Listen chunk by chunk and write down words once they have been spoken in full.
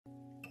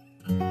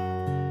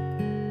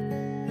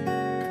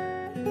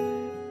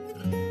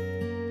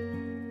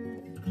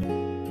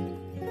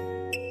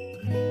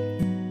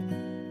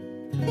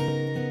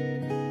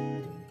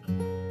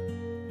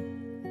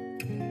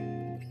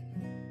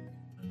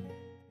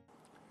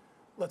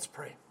Let's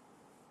pray.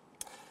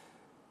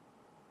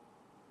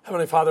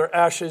 Heavenly Father,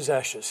 ashes,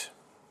 ashes.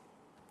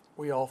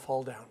 We all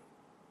fall down.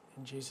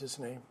 In Jesus'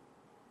 name,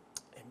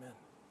 amen.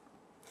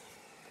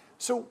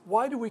 So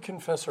why do we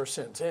confess our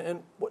sins?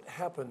 And what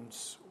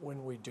happens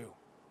when we do?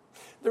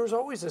 There's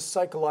always a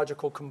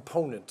psychological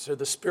component to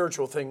the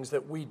spiritual things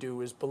that we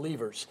do as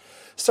believers.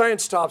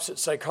 Science stops at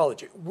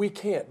psychology. We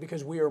can't,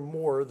 because we are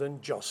more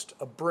than just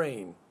a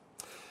brain.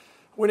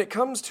 When it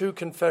comes to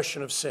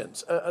confession of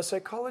sins, a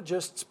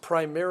psychologist's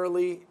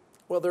primarily,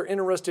 they're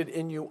interested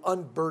in you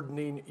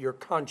unburdening your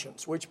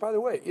conscience, which, by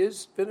the way,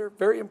 is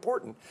very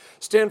important.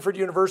 Stanford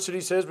University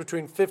says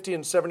between 50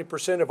 and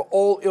 70% of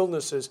all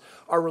illnesses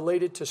are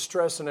related to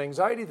stress and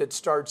anxiety that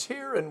starts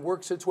here and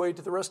works its way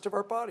to the rest of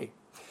our body.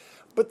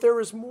 But there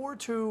is more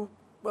to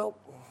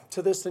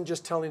this than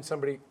just telling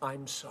somebody,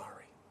 I'm sorry.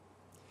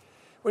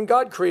 When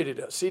God created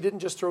us, He didn't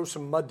just throw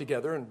some mud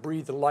together and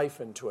breathe life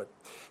into it.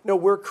 No,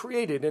 we're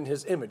created in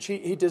His image.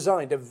 He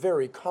designed a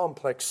very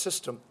complex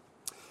system.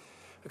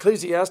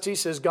 Ecclesiastes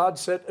says God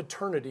set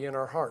eternity in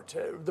our heart.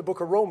 The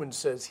book of Romans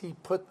says He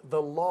put the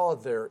law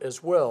there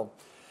as well.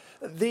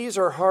 These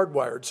are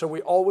hardwired, so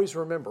we always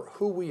remember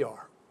who we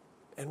are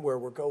and where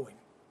we're going.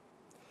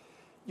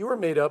 You are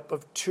made up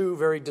of two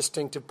very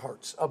distinctive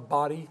parts, a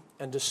body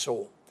and a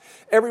soul.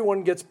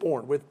 Everyone gets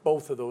born with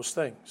both of those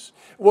things.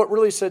 What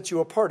really sets you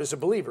apart as a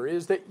believer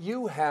is that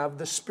you have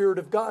the Spirit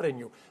of God in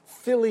you,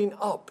 filling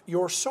up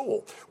your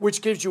soul,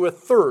 which gives you a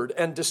third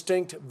and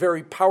distinct,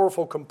 very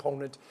powerful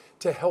component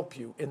to help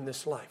you in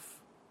this life.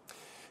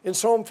 In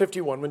Psalm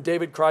 51, when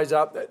David cries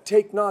out,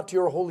 "Take not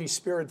your Holy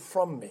Spirit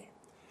from me,"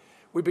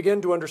 we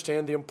begin to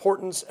understand the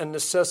importance and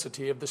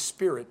necessity of the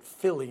Spirit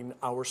filling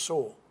our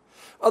soul.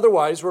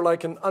 Otherwise, we're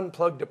like an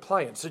unplugged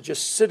appliance that's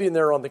just sitting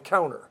there on the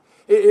counter.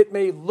 It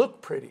may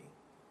look pretty,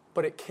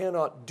 but it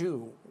cannot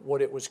do what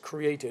it was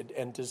created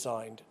and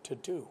designed to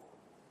do.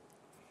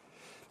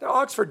 Now,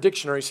 Oxford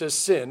Dictionary says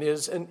sin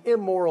is an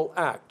immoral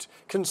act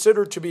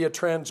considered to be a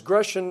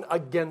transgression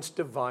against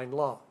divine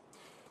law.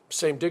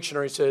 Same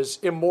dictionary says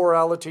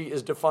immorality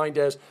is defined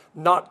as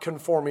not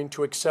conforming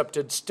to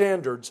accepted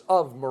standards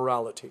of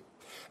morality.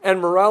 And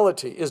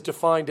morality is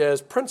defined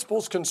as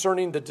principles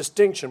concerning the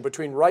distinction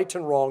between right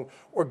and wrong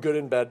or good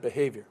and bad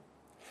behavior.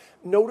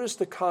 Notice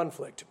the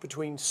conflict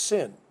between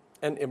sin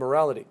and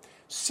immorality.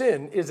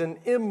 Sin is an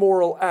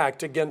immoral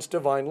act against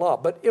divine law,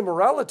 but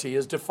immorality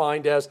is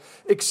defined as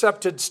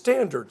accepted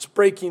standards,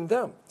 breaking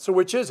them. So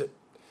which is it?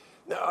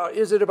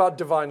 Is it about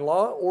divine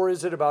law or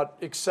is it about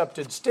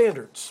accepted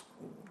standards?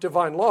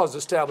 Divine law is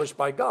established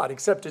by God.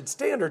 Accepted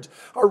standards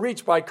are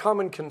reached by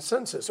common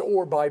consensus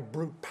or by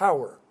brute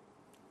power.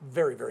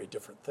 Very, very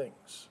different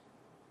things.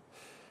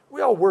 We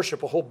all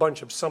worship a whole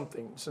bunch of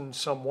somethings and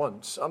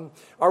someones.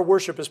 Our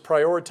worship is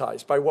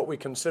prioritized by what we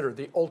consider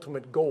the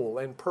ultimate goal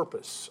and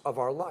purpose of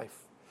our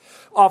life.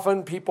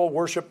 Often people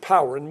worship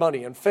power and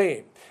money and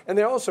fame, and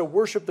they also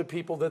worship the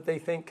people that they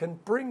think can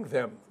bring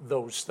them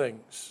those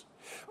things.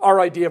 Our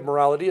idea of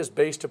morality is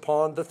based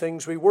upon the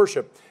things we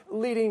worship,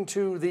 leading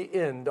to the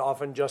end,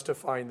 often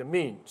justifying the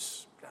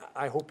means.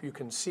 I hope you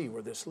can see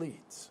where this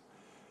leads.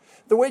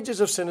 The wages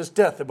of sin is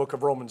death, the book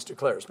of Romans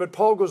declares. But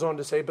Paul goes on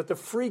to say, but the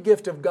free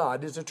gift of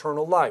God is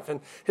eternal life.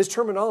 And his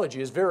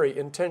terminology is very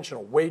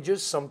intentional.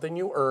 Wages, something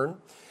you earn.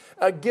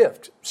 A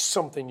gift,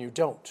 something you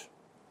don't.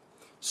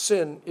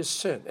 Sin is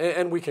sin.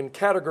 And we can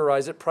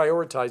categorize it,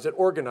 prioritize it,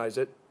 organize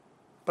it,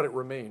 but it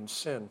remains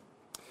sin.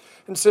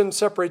 And sin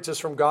separates us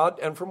from God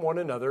and from one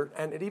another,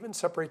 and it even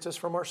separates us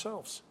from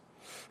ourselves.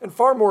 And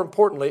far more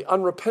importantly,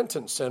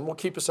 unrepentant sin will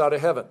keep us out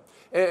of heaven.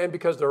 And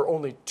because there are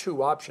only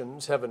two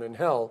options, heaven and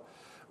hell,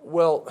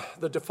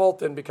 the default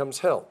then becomes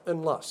hell,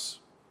 unless.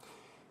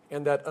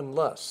 And that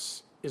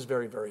unless is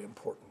very, very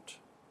important.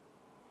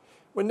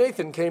 When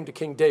Nathan came to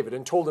King David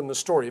and told him the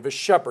story of his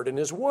shepherd and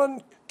his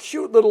one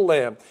cute little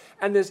lamb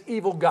and this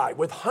evil guy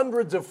with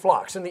hundreds of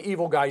flocks, and the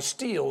evil guy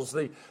steals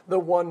the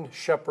one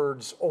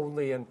shepherd's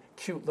only and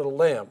cute little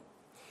lamb,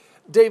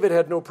 David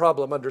had no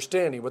problem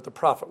understanding what the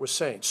prophet was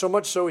saying. So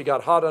much so he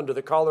got hot under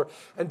the collar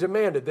and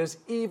demanded this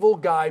evil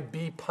guy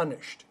be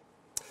punished.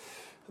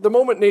 The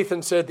moment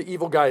Nathan said the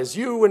evil guy is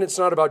you, and it's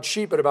not about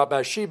sheep, but about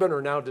Bathsheba and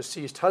her now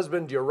deceased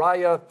husband,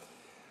 Uriah,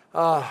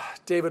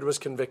 David was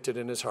convicted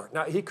in his heart.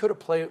 Now, he could have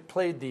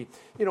played the,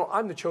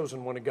 I'm the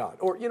chosen one of God.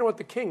 Or,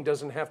 the king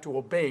doesn't have to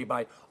obey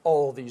by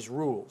all these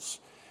rules.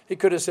 He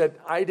could have said,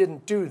 I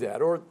didn't do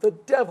that, or the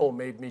devil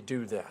made me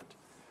do that.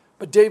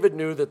 But David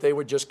knew that they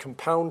would just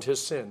compound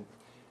his sin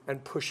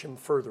and push him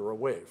further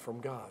away from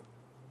God.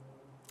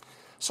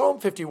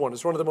 Psalm 51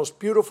 is one of the most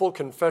beautiful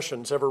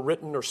confessions ever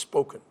written or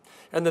spoken,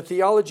 and the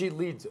theology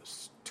leads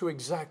us to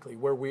exactly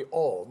where we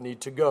all need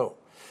to go,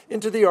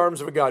 into the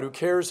arms of a God who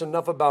cares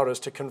enough about us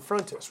to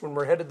confront us when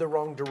we're headed the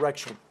wrong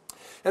direction,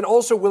 and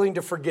also willing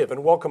to forgive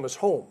and welcome us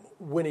home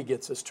when he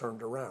gets us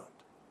turned around.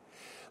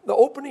 The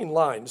opening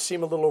lines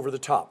seem a little over the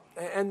top,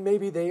 and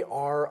maybe they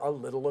are a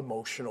little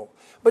emotional.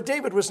 But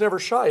David was never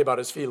shy about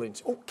his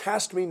feelings. Oh,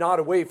 cast me not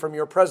away from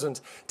your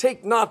presence.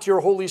 Take not your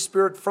Holy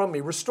Spirit from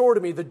me. Restore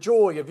to me the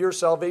joy of your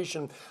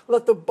salvation.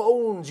 Let the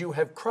bones you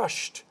have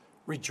crushed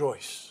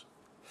rejoice.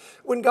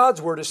 When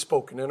God's word is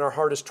spoken and our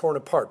heart is torn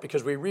apart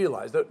because we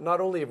realize that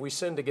not only have we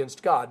sinned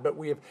against God, but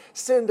we have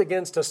sinned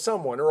against a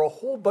someone or a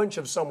whole bunch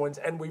of someones,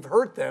 and we've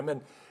hurt them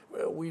and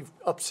we've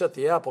upset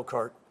the apple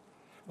cart,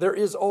 there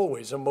is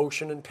always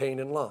emotion and pain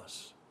and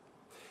loss.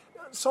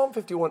 Psalm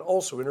 51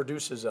 also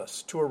introduces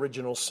us to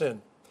original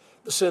sin,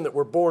 the sin that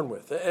we're born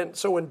with. And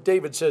so when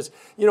David says,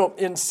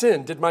 in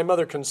sin did my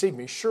mother conceive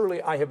me,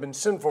 surely I have been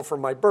sinful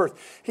from my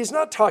birth, he's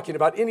not talking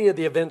about any of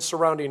the events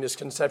surrounding his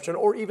conception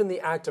or even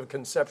the act of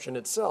conception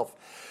itself.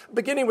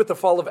 Beginning with the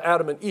fall of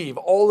Adam and Eve,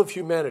 all of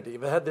humanity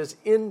have had this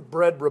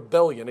inbred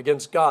rebellion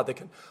against God that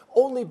can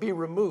only be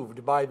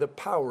removed by the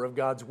power of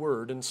God's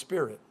word and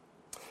spirit.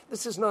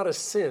 This is not a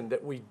sin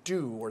that we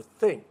do or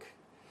think.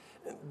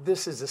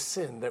 This is a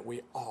sin that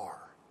we are.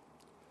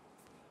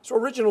 So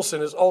original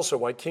sin is also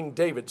why King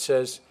David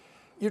says,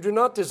 "You do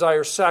not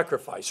desire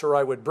sacrifice, or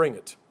I would bring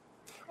it.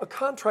 A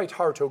contrite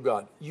heart, O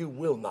God, you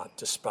will not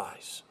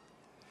despise."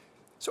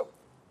 So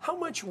how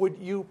much would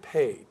you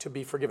pay to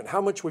be forgiven?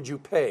 How much would you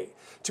pay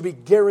to be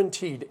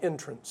guaranteed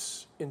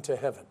entrance into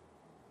heaven?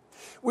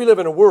 We live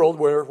in a world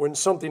where when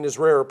something is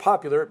rare or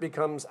popular, it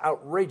becomes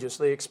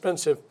outrageously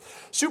expensive.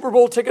 Super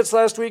Bowl tickets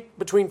last week,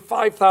 between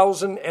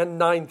 $5,000 and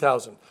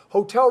 $9,000.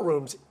 Hotel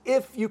rooms,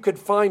 if you could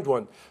find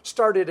one,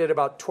 started at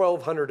about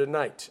 $1,200 a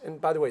night.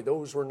 And by the way,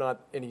 those were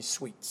not any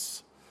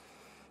suites.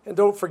 And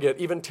don't forget,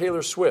 even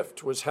Taylor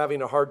Swift was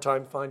having a hard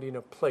time finding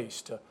a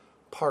place to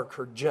park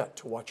her jet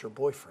to watch her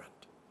boyfriend.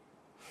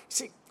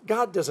 See,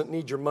 God doesn't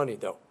need your money,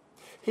 though.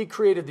 He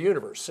created the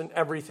universe and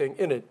everything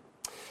in it.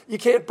 You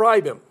can't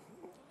bribe him.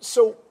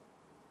 So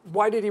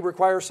why did he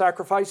require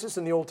sacrifices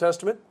in the Old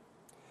Testament?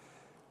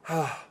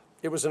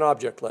 It was an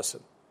object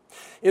lesson.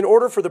 In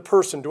order for the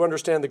person to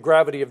understand the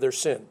gravity of their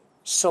sin,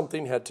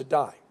 something had to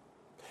die.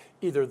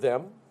 Either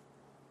them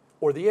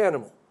or the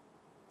animal.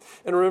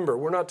 And remember,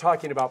 we're not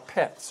talking about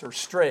pets or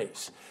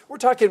strays. We're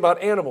talking about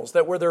animals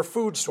that were their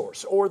food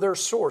source or their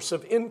source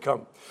of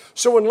income.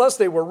 So unless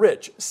they were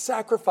rich,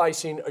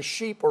 sacrificing a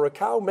sheep or a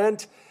cow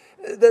meant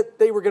that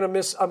they were going to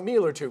miss a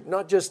meal or two.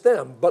 Not just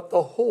them, but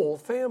the whole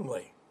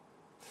family.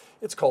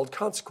 It's called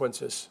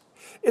consequences.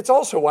 It's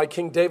also why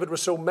King David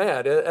was so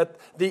mad at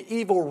the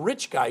evil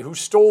rich guy who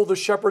stole the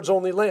shepherd's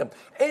only lamb,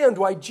 and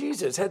why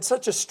Jesus had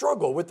such a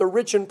struggle with the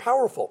rich and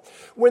powerful.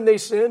 When they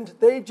sinned,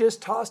 they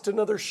just tossed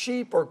another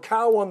sheep or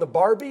cow on the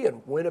Barbie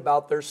and went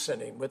about their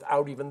sinning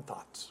without even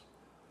thoughts.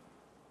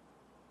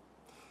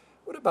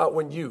 What about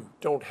when you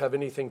don't have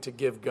anything to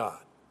give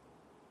God?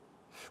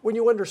 When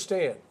you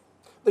understand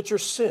that your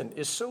sin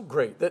is so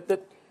great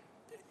that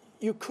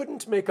you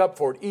couldn't make up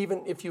for it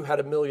even if you had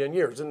 1,000,000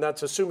 years. And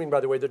that's assuming,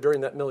 by the way, that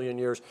during that 1,000,000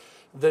 years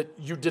that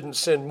you didn't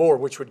sin more,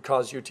 which would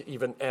cause you to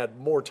even add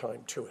more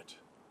time to it.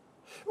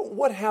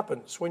 What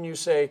happens when you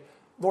say,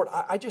 Lord,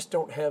 I just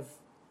don't have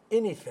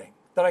anything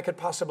that I could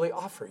possibly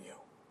offer you?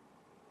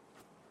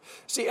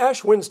 See,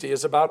 Ash Wednesday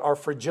is about our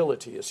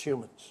fragility as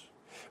humans.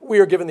 We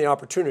are given the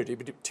opportunity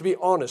to be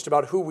honest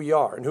about who we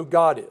are and who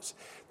God is,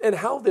 and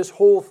how this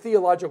whole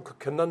theological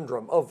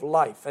conundrum of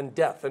life and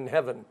death and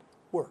heaven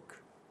work.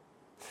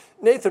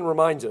 Nathan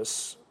reminds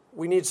us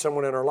we need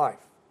someone in our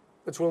life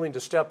that's willing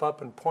to step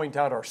up and point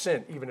out our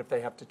sin, even if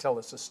they have to tell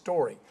us a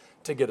story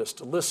to get us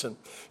to listen.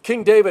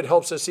 King David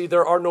helps us see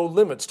there are no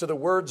limits to the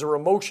words or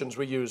emotions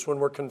we use when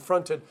we're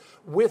confronted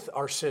with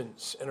our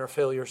sins and our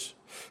failures.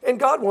 And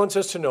God wants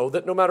us to know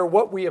that no matter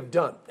what we have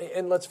done,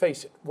 and let's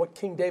face it, what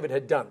King David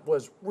had done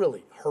was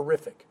really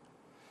horrific,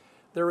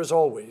 there is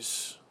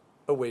always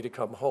a way to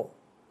come home.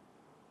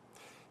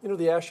 You know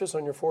the ashes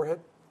on your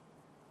forehead?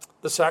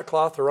 The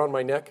sackcloth around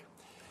my neck?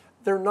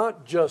 They're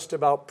not just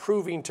about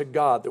proving to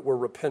God that we're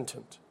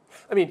repentant.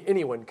 I mean,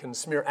 anyone can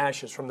smear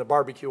ashes from the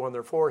barbecue on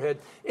their forehead.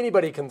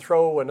 Anybody can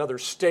throw another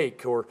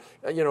steak or,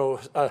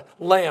 a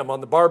lamb on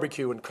the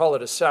barbecue and call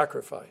it a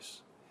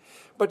sacrifice.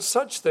 But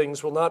such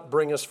things will not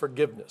bring us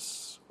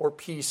forgiveness or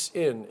peace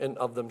in and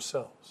of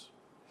themselves,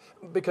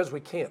 because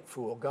we can't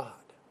fool God.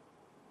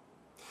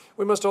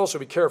 We must also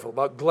be careful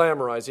about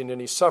glamorizing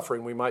any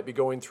suffering we might be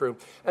going through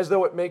as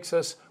though it makes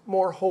us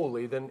more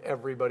holy than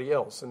everybody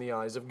else in the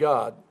eyes of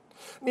God.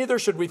 Neither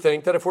should we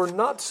think that if we're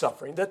not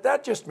suffering,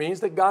 that just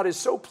means that God is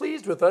so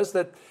pleased with us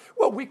that,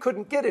 we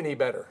couldn't get any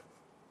better.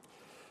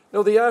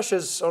 No, the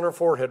ashes on our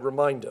forehead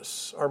remind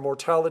us our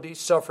mortality,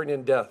 suffering,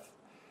 and death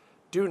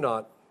do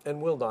not and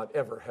will not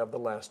ever have the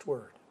last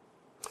word.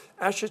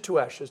 Ashes to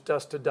ashes,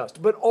 dust to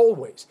dust, but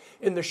always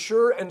in the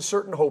sure and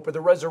certain hope of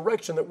the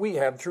resurrection that we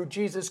have through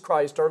Jesus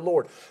Christ our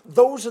Lord.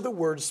 Those are the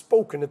words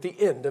spoken at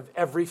the end of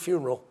every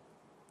funeral.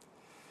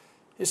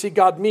 You see,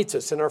 God meets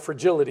us in our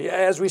fragility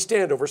as we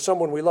stand over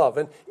someone we love,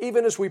 and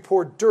even as we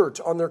pour dirt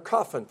on their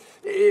coffin.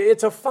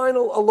 It's a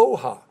final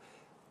aloha,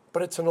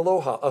 but it's an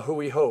aloha, a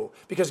hui ho,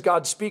 because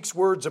God speaks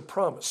words of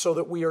promise so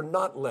that we are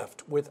not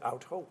left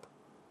without hope.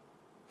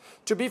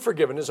 To be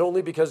forgiven is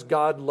only because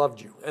God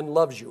loved you and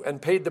loves you and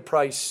paid the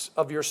price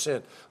of your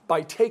sin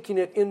by taking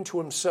it into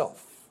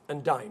himself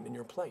and dying in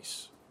your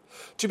place.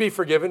 To be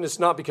forgiven is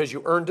not because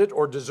you earned it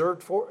or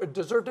deserved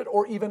it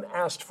or even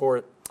asked for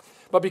it,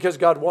 but because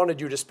God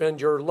wanted you to spend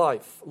your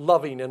life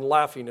loving and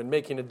laughing and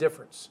making a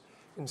difference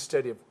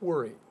instead of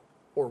worrying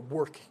or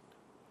working.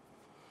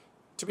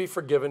 To be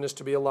forgiven is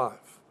to be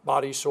alive,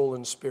 body, soul,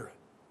 and spirit.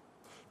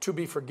 To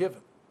be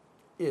forgiven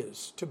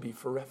is to be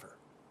forever.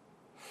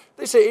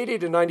 They say 80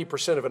 to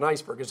 90% of an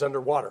iceberg is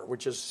underwater,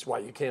 which is why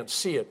you can't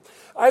see it.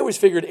 I always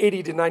figured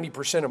 80 to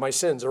 90% of my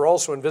sins are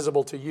also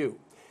invisible to you,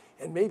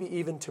 and maybe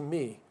even to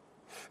me.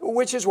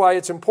 Which is why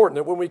it's important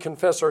that when we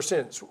confess our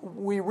sins,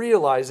 we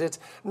realize it's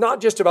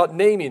not just about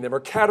naming them or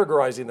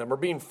categorizing them or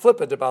being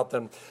flippant about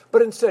them,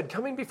 but instead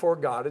coming before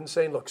God and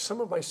saying, look,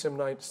 some of my sin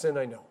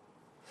I know.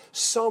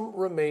 Some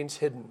remains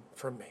hidden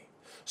from me.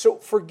 So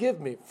forgive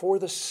me for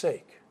the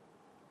sake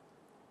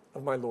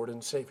of my Lord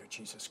and Savior,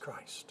 Jesus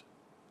Christ.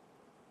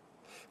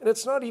 And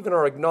it's not even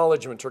our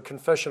acknowledgement or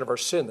confession of our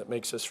sin that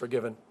makes us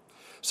forgiven.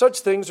 Such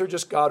things are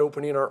just God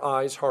opening our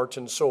eyes, heart,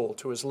 and soul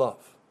to His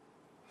love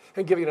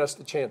and giving us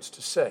the chance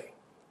to say,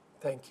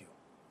 thank you.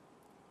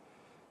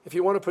 If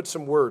you want to put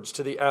some words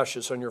to the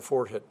ashes on your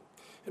forehead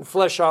and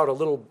flesh out a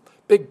little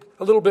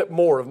bit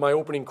more of my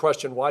opening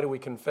question, why do we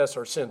confess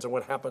our sins and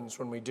what happens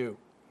when we do?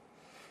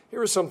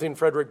 Here is something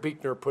Frederick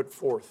Buechner put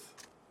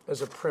forth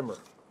as a primer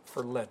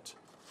for Lent.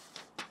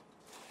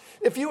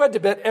 If you had to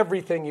bet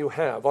everything you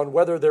have on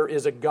whether there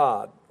is a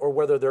God or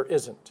whether there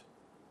isn't,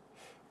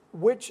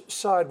 which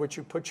side would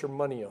you put your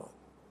money on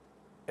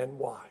and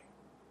why?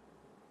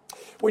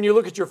 When you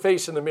look at your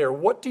face in the mirror,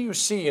 what do you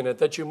see in it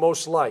that you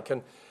most like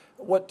and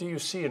what do you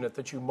see in it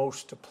that you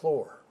most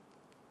deplore?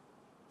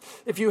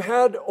 If you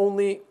had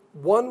only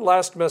one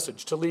last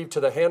message to leave to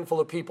the handful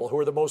of people who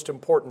are the most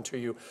important to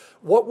you,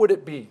 what would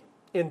it be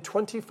in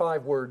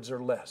 25 words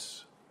or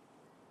less?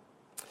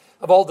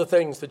 Of all the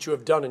things that you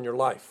have done in your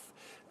life,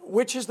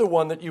 which is the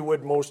one that you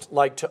would most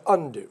like to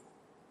undo?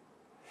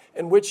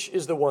 And which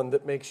is the one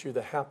that makes you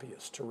the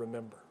happiest to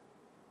remember?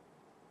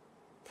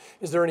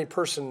 Is there any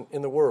person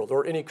in the world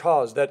or any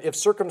cause that, if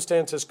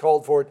circumstances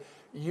called for it,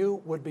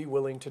 you would be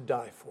willing to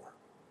die for?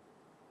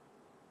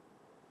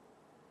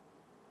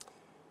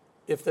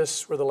 If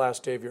this were the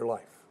last day of your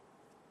life,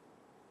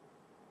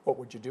 what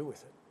would you do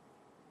with it?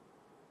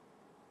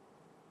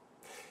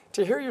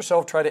 To hear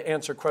yourself try to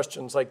answer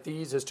questions like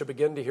these is to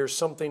begin to hear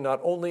something not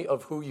only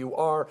of who you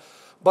are,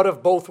 but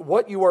of both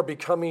what you are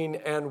becoming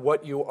and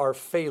what you are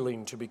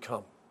failing to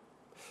become.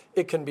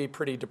 It can be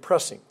pretty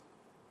depressing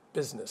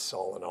business,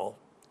 all in all.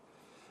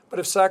 But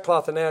if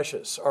sackcloth and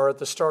ashes are at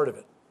the start of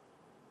it,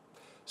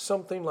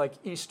 something like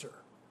Easter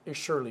is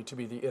surely to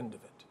be the end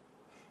of it.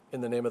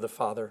 In the name of the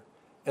Father,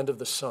 and of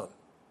the Son,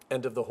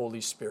 and of the Holy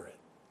Spirit.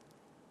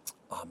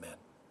 Amen.